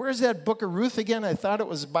find it. Where's that book of Ruth again? I thought it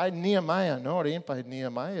was by Nehemiah. No, it ain't by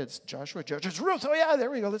Nehemiah. It's Joshua judges Ruth. Oh, yeah, there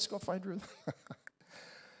we go. Let's go find Ruth.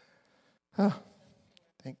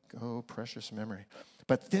 Oh, precious memory.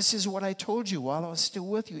 But this is what I told you while I was still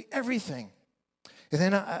with you. Everything. And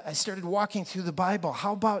then I started walking through the Bible.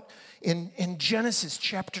 How about in Genesis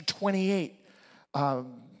chapter 28?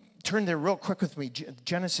 Turn there real quick with me.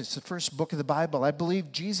 Genesis, the first book of the Bible. I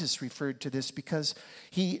believe Jesus referred to this because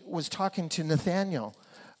he was talking to Nathanael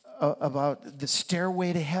about the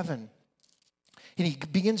stairway to heaven. And he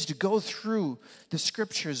begins to go through the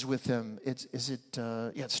scriptures with him. It's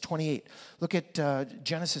 28. Look at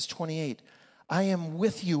Genesis 28. I am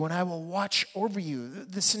with you and I will watch over you.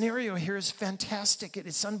 The scenario here is fantastic.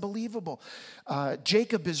 It's unbelievable.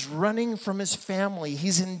 Jacob is running from his family.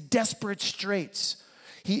 He's in desperate straits.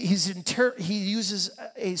 He uses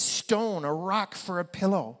a stone, a rock for a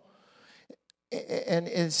pillow. And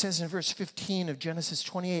it says in verse 15 of Genesis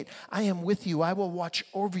 28, I am with you. I will watch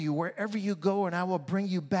over you wherever you go, and I will bring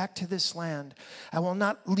you back to this land. I will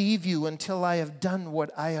not leave you until I have done what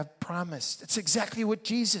I have promised. It's exactly what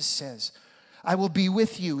Jesus says. I will be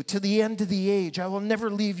with you to the end of the age. I will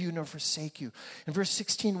never leave you nor forsake you. In verse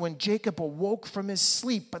 16, when Jacob awoke from his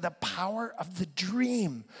sleep by the power of the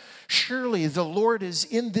dream, surely the Lord is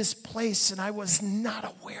in this place and I was not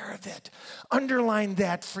aware of it. Underline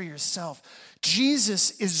that for yourself.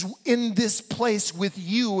 Jesus is in this place with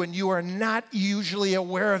you and you are not usually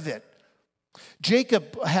aware of it.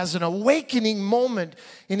 Jacob has an awakening moment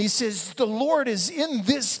and he says, the Lord is in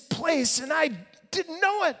this place and I didn't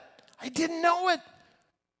know it. I didn't know it.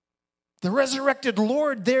 The resurrected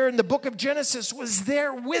Lord there in the book of Genesis was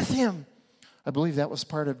there with him. I believe that was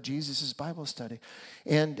part of Jesus' Bible study.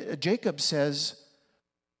 And Jacob says,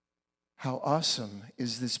 how awesome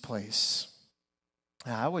is this place?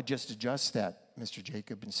 Now, I would just adjust that, Mr.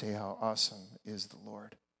 Jacob, and say how awesome is the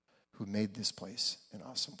Lord who made this place an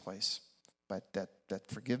awesome place. But that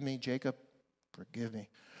forgive me, Jacob, forgive me.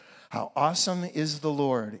 How awesome is the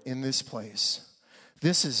Lord in this place.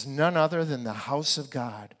 This is none other than the house of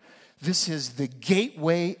God. This is the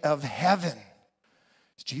gateway of heaven.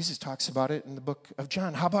 Jesus talks about it in the book of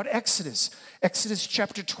John. How about Exodus? Exodus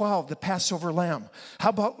chapter 12, the Passover lamb. How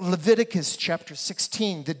about Leviticus chapter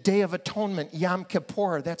 16, the Day of Atonement, Yom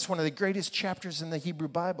Kippur? That's one of the greatest chapters in the Hebrew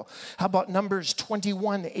Bible. How about Numbers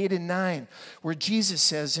 21, 8 and 9, where Jesus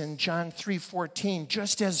says in John 3:14,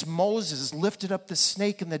 just as Moses lifted up the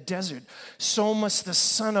snake in the desert, so must the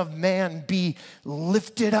Son of Man be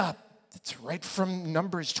lifted up. It's right from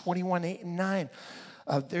Numbers 21, 8 and 9.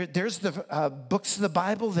 There's the books of the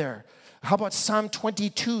Bible there. How about Psalm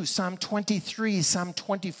 22, Psalm 23, Psalm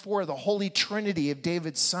 24, the Holy Trinity of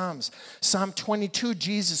David's Psalms. Psalm 22,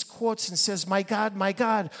 Jesus quotes and says, my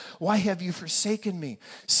God, why have you forsaken me?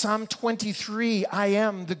 Psalm 23, I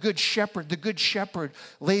am the good shepherd. The good shepherd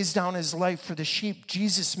lays down his life for the sheep.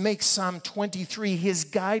 Jesus makes Psalm 23 his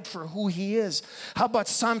guide for who he is. How about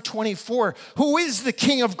Psalm 24? Who is the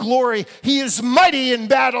King of glory? He is mighty in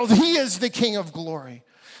battle. He is the King of glory.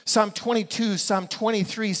 Psalm 22, Psalm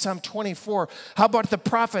 23, Psalm 24. How about the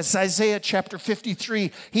prophets? Isaiah chapter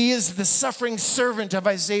 53. He is the suffering servant of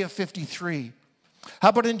Isaiah 53. How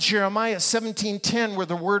about in Jeremiah 17:10, where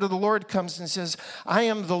the word of the Lord comes and says, I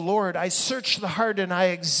am the Lord. I search the heart and I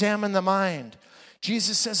examine the mind.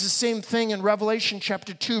 Jesus says the same thing in Revelation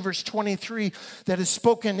chapter 2, verse 23, that is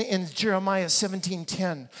spoken in Jeremiah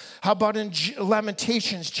 17:10. How about in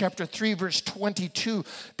Lamentations chapter 3, verse 22?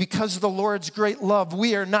 Because of the Lord's great love,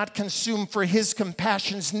 we are not consumed, for his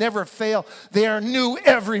compassions never fail. They are new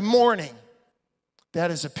every morning.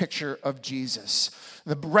 That is a picture of Jesus.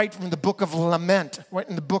 Right from the book of lament, right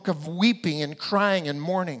in the book of weeping and crying and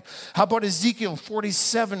mourning. How about Ezekiel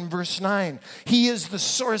 47, verse 9? He is the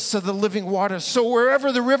source of the living water. So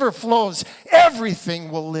wherever the river flows, everything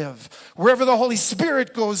will live. Wherever the Holy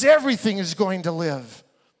Spirit goes, everything is going to live.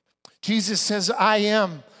 Jesus says, I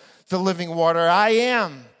am the living water. I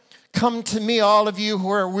am. Come to me, all of you who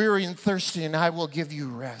are weary and thirsty, and I will give you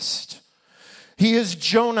rest. He is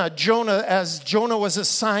Jonah. As Jonah was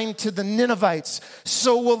assigned to the Ninevites,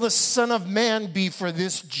 so will the Son of Man be for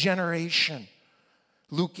this generation.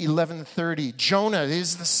 Luke 11:30. Jonah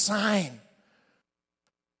is the sign.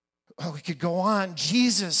 Oh, we could go on.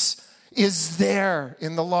 Jesus is there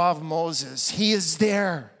in the law of Moses. He is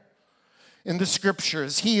there in the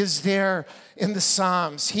scriptures. He is there in the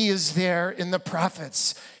Psalms. He is there in the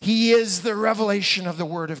prophets. He is the revelation of the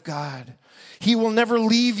Word of God. He will never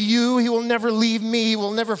leave you. He will never leave me. He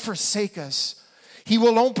will never forsake us. He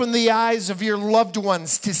will open the eyes of your loved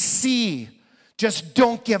ones to see. Just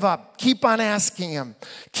don't give up. Keep on asking him.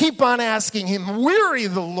 Keep on asking him. Weary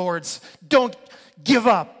the Lord's. Don't give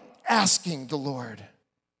up asking the Lord.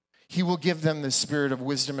 He will give them the spirit of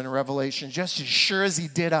wisdom and revelation, just as sure as he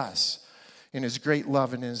did us in his great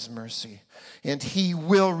love and his mercy. And he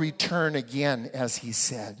will return again, as he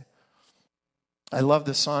said. I love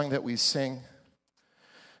the song that we sing.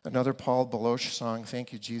 Another Paul Baloche song.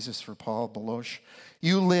 Thank you, Jesus, for Paul Baloche.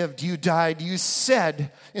 You lived, you died, you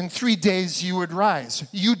said in 3 days you would rise.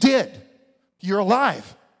 You did. You're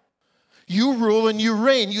alive. You rule and you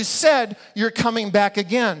reign. You said you're coming back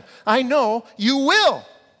again. I know you will.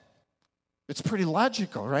 It's pretty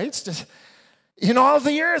logical, right? It's just, in all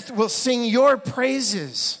the earth will sing your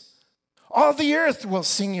praises. All the earth will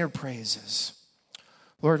sing your praises.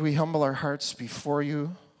 Lord, we humble our hearts before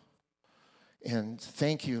you. And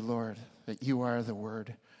thank you, Lord, that you are the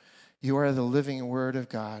Word. You are the living Word of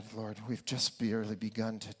God, Lord. We've just barely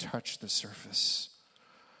begun to touch the surface.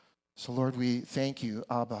 So, Lord, we thank you,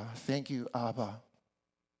 Abba. Thank you, Abba.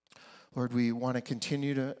 Lord, we want to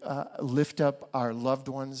continue to lift up our loved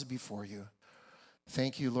ones before you.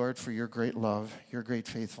 Thank you, Lord, for your great love, your great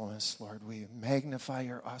faithfulness, Lord. We magnify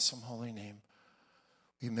your awesome holy name.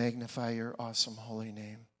 We magnify your awesome holy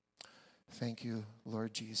name. Thank you,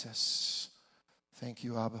 Lord Jesus. Thank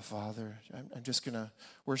you, Abba, Father. I'm just going to,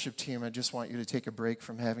 worship team, I just want you to take a break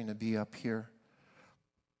from having to be up here.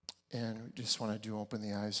 And we just want to open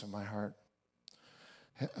the eyes of my heart.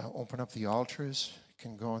 Open up the altars. You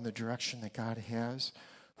can go in the direction that God has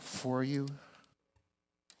for you.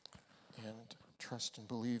 And trust and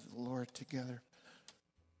believe the Lord together.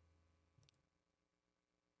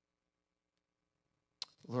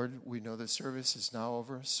 Lord, we know the service is now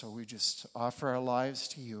over, so we just offer our lives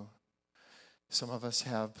to you. Some of us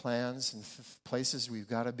have plans and places we've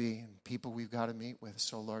got to be and people we've got to meet with.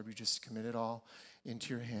 So, Lord, we just commit it all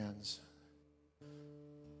into your hands.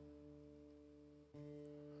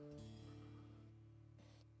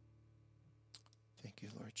 Thank you,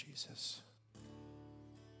 Lord Jesus.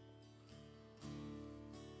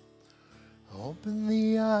 Open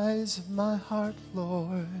the eyes of my heart,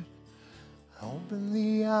 Lord. Open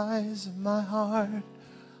the eyes of my heart.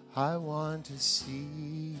 I want to see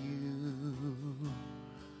you.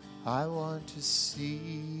 I want to see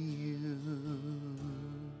you.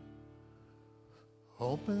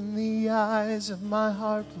 Open the eyes of my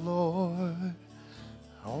heart, Lord.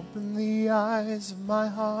 Open the eyes of my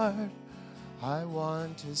heart. I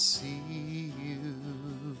want to see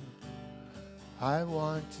you. I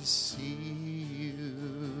want to see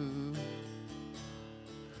you.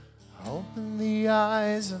 Open the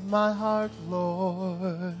eyes of my heart,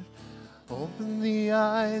 Lord. Open the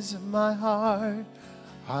eyes of my heart.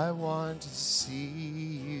 I want to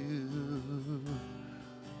see you.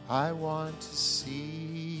 I want to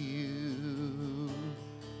see you.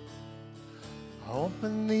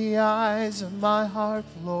 Open the eyes of my heart,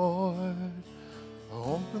 Lord.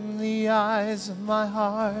 Open the eyes of my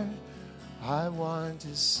heart. I want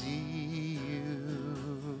to see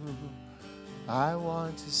you. I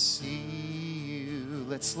want to see you.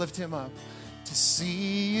 Let's lift him up. To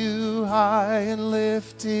see you high and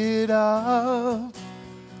lifted up,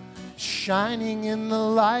 shining in the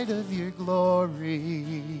light of your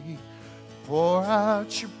glory. Pour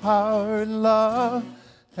out your power and love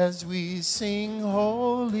as we sing,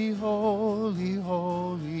 holy, holy,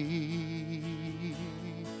 holy.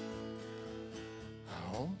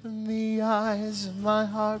 the eyes of my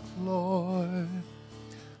heart, Lord.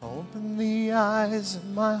 Open the eyes of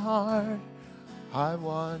my heart. I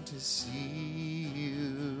want to see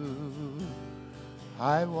you.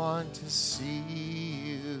 I want to see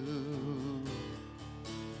you.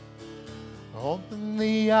 Open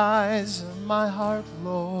the eyes of my heart,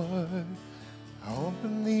 Lord.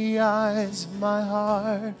 Open the eyes of my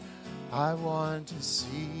heart. I want to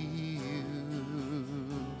see you.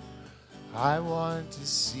 I want to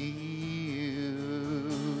see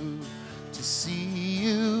you. To see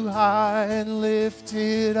you high and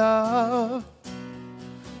lifted up,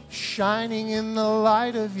 shining in the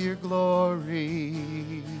light of your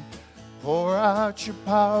glory. Pour out your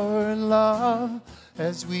power and love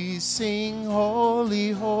as we sing,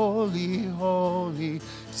 holy, holy, holy.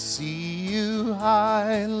 To see you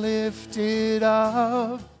high and lifted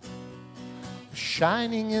up,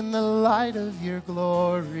 shining in the light of your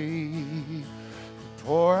glory.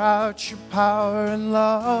 Pour out your power and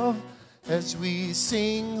love as we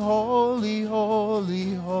sing, holy,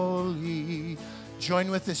 holy, holy. Join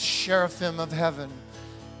with the seraphim of heaven.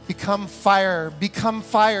 Become fire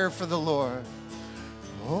for the Lord.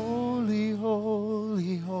 Holy,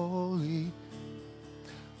 holy, holy.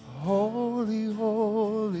 Holy,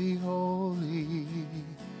 holy, holy.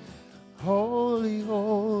 Holy,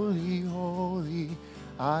 holy, holy.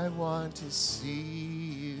 I want to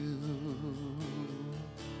see you.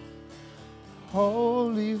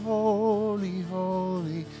 Holy, holy,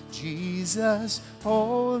 holy, Jesus,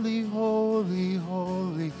 holy, holy,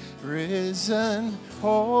 holy, risen,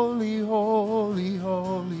 holy, holy,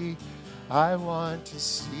 holy, I want to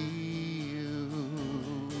see you.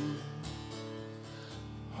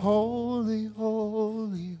 Holy,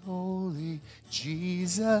 holy, holy,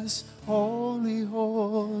 Jesus, holy,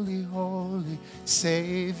 holy, holy,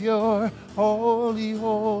 Savior, holy,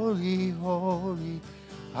 holy, holy,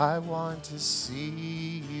 I want to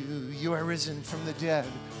see you. You are risen from the dead,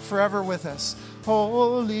 forever with us.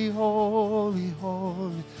 Holy, holy,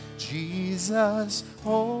 holy, Jesus,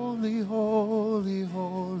 holy, holy,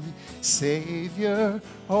 holy, Savior,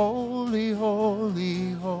 holy,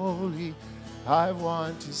 holy, holy, I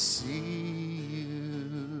want to see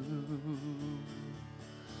you.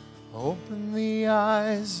 Open the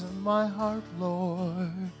eyes of my heart,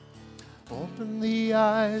 Lord. Open the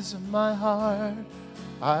eyes of my heart.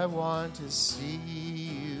 I want to see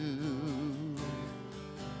you.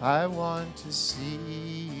 I want to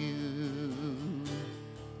see you.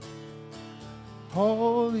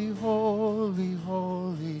 Holy, holy,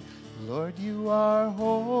 holy, Lord, you are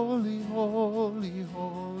holy, holy,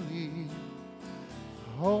 holy.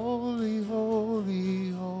 Holy,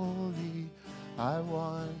 holy, holy, I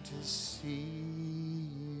want to see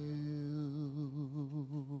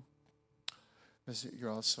you. As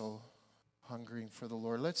you're also hungering for the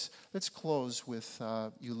Lord. Let's close with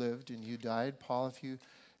You Lived and You Died. Paul, if you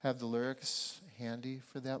have the lyrics handy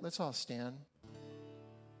for that, let's all stand.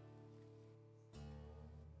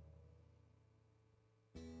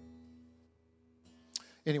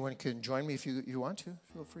 Anyone can join me if you want to.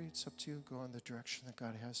 Feel free. It's up to you. Go in the direction that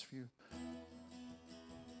God has for you.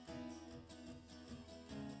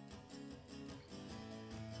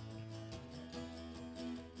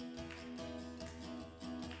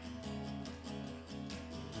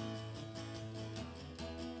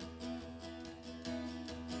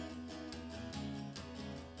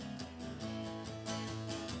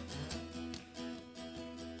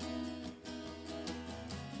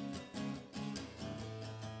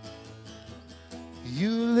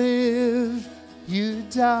 You lived, you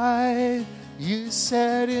died, you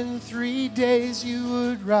said in 3 days you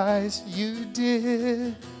would rise. You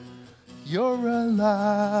did, you're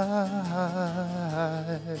alive.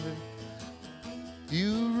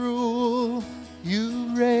 You rule,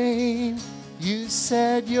 you reign, you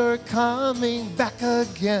said you're coming back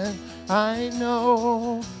again. I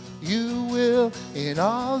know you will, and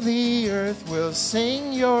all the earth will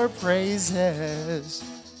sing your praises.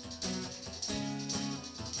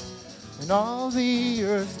 And all the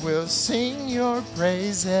earth will sing your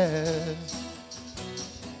praises.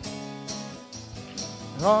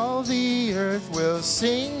 And all the earth will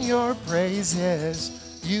sing your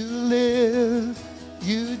praises. You lived,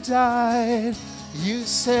 you died, you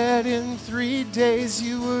said in 3 days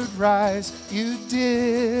you would rise. You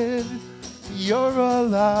did, you're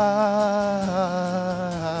alive.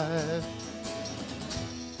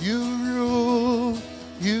 You rule,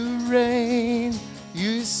 you reign,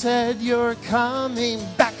 you said you're coming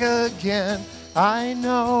back again. I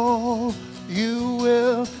know you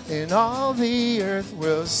will, and all the earth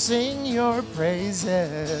will sing your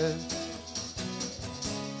praises.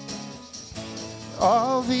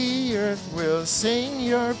 All the earth will sing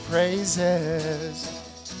your praises.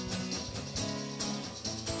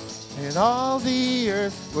 And all the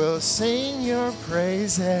earth will sing your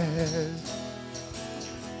praises.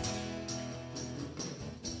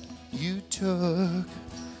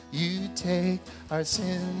 You take our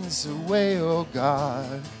sins away, oh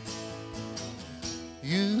God.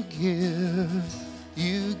 You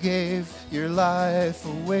gave your life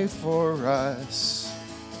away for us.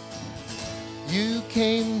 You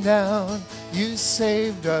came down, you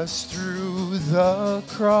saved us through the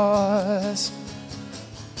cross.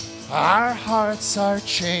 Our hearts are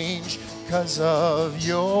changed because of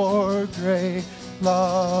your great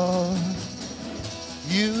love.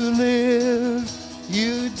 You lived,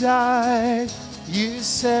 you died, you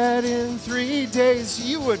said in 3 days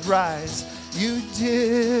you would rise. You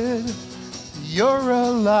did, you're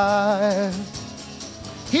alive.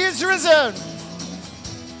 He is risen.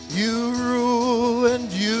 You rule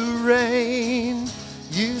and you reign.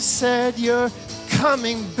 You said you're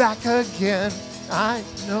coming back again. I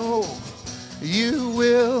know you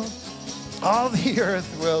will. All the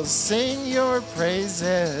earth will sing your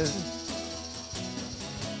praises.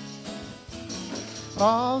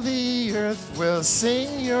 All the earth will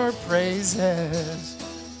sing your praises.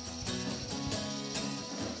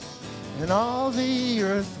 And all the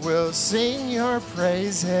earth will sing your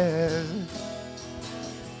praises.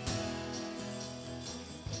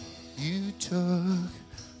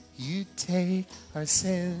 You take our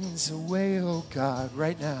sins away, oh God,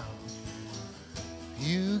 right now.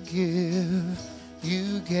 You gave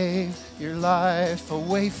your life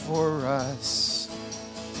away for us.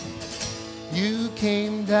 You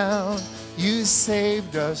came down, you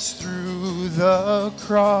saved us through the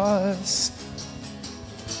cross.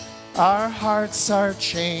 Our hearts are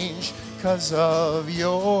changed because of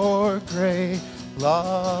your great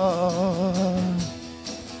love.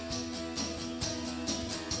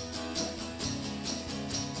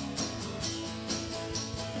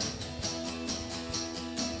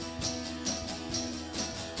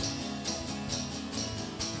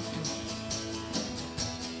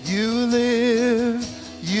 You lived,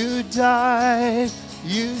 you died,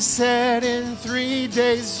 you said in 3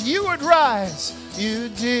 days you would rise. You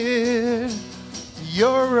did,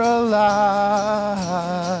 you're alive.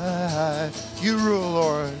 You rule,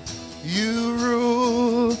 Lord. You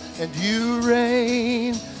rule and you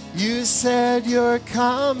reign. You said you're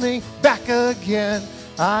coming back again.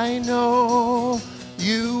 I know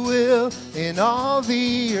you will, and all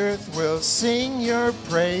the earth will sing your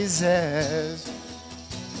praises.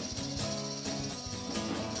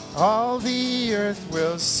 All the earth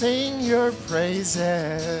will sing your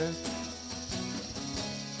praises.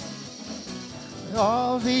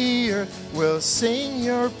 All the earth will sing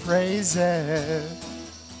your praises.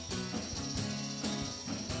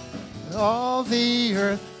 All the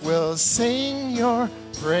earth will sing your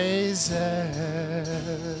praises.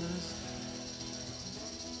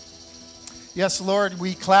 Yes, Lord,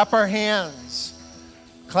 we clap our hands.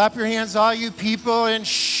 Clap your hands, all you people, and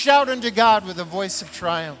shout unto God with a voice of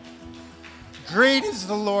triumph. Great is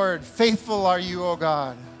the Lord, faithful are you, O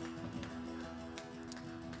God.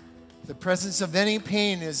 The presence of any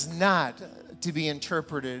pain is not to be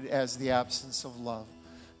interpreted as the absence of love,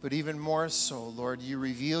 but even more so, Lord, you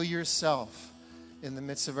reveal yourself in the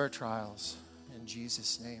midst of our trials. In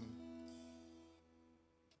Jesus' name,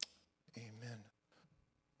 amen.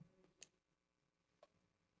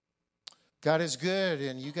 God is good,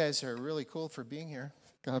 and you guys are really cool for being here.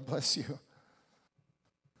 God bless you.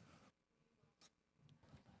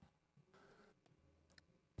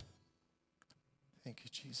 Thank you,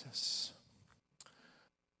 Jesus.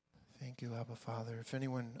 Thank you, Abba Father. If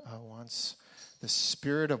anyone wants the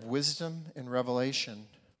spirit of wisdom and revelation,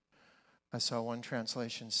 I saw one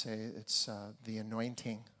translation say it's the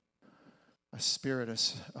anointing, a spirit,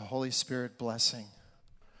 a Holy Spirit blessing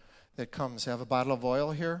that comes. I have a bottle of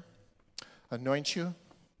oil here. Anoint you.